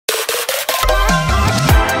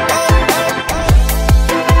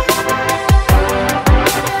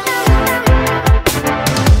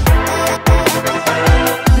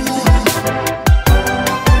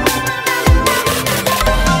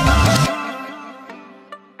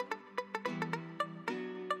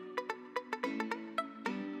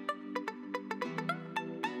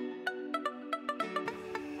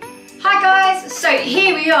So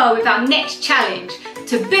here we are with our next challenge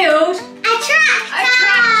to build a tractor.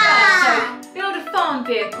 So build a farm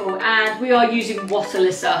vehicle, and we are using what,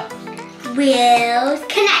 Alyssa? Wheels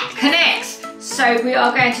KNex. KNex. So we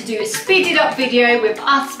are going to do a speeded up video with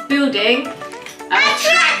us building a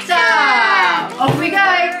tractor. Off we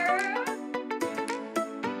go.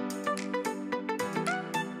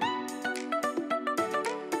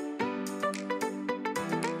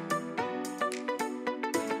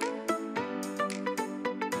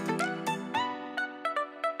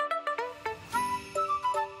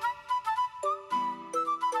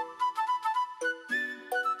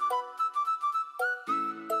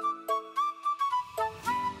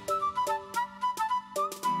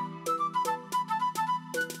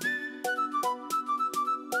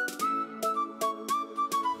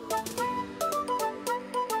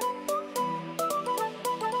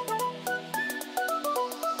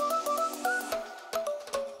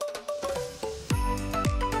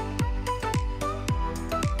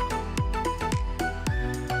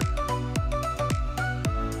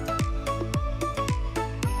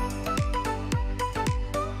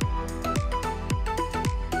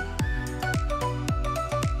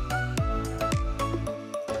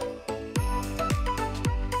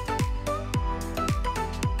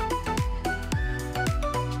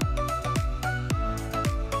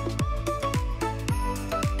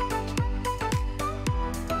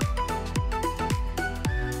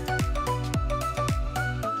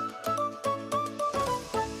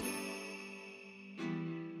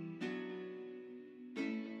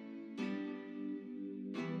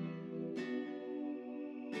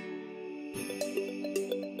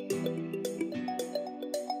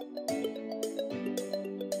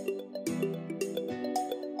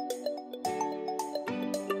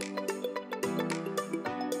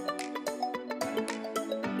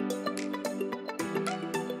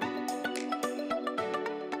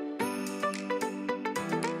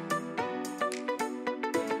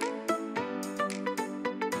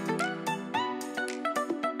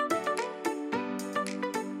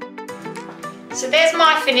 So there's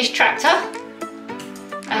my finished tractor.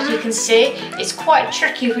 As you can see, it's quite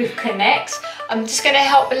tricky with KNex. I'm just going to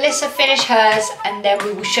help Alyssa finish hers, and then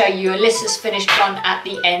we will show you Alyssa's finished one at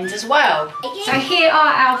the end as well. So here are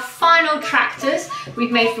our final tractors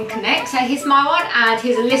we've made from KNex. So here's my one and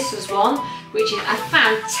here's Alyssa's one, which is a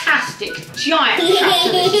fantastic giant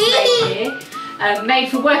tractor that she's made here. Made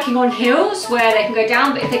for working on hills where they can go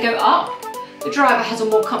down, but if they go up, the driver has a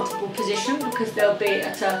more comfortable position because they'll be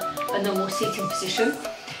at a normal seating position.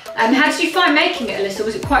 How did you find making it, Alyssa?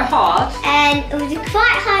 Was it quite hard? It was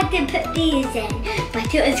quite hard to put these in,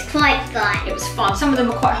 but it was quite fun. It was fun. Some of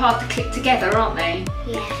them are quite hard to click together, aren't they?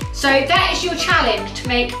 Yeah. So that is your challenge, to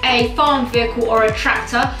make a farm vehicle or a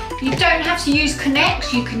tractor. You don't have to use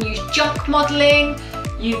KNex. You can use junk modelling.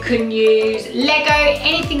 You can use Lego,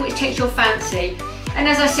 anything which takes your fancy. And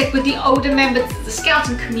as I said, with the older members of the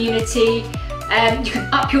scouting community, you can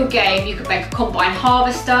up your game. You can make a combine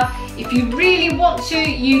harvester. If you really want to,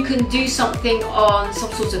 you can do something on some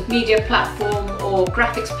sort of media platform or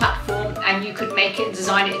graphics platform, and you could make it and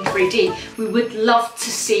design it in 3D. We would love to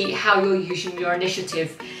see how you're using your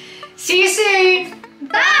initiative. See you soon.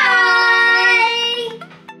 Bye!